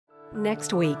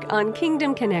Next week on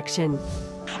Kingdom Connection.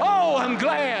 Oh, I'm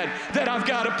glad that I've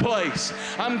got a place.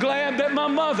 I'm glad that my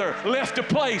mother left a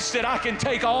place that I can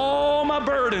take all my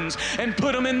burdens and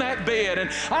put them in that bed. And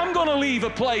I'm going to leave a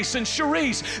place, and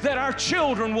Sharice, that our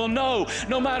children will know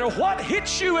no matter what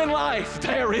hits you in life,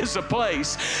 there is a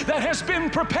place that has been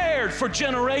prepared for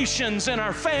generations in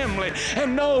our family,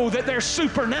 and know that there's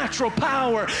supernatural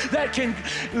power that can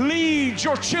lead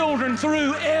your children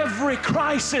through every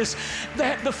crisis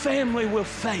that the family will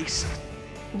face.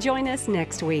 Join us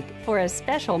next week for a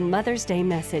special Mother's Day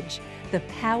message, The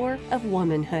Power of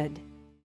Womanhood.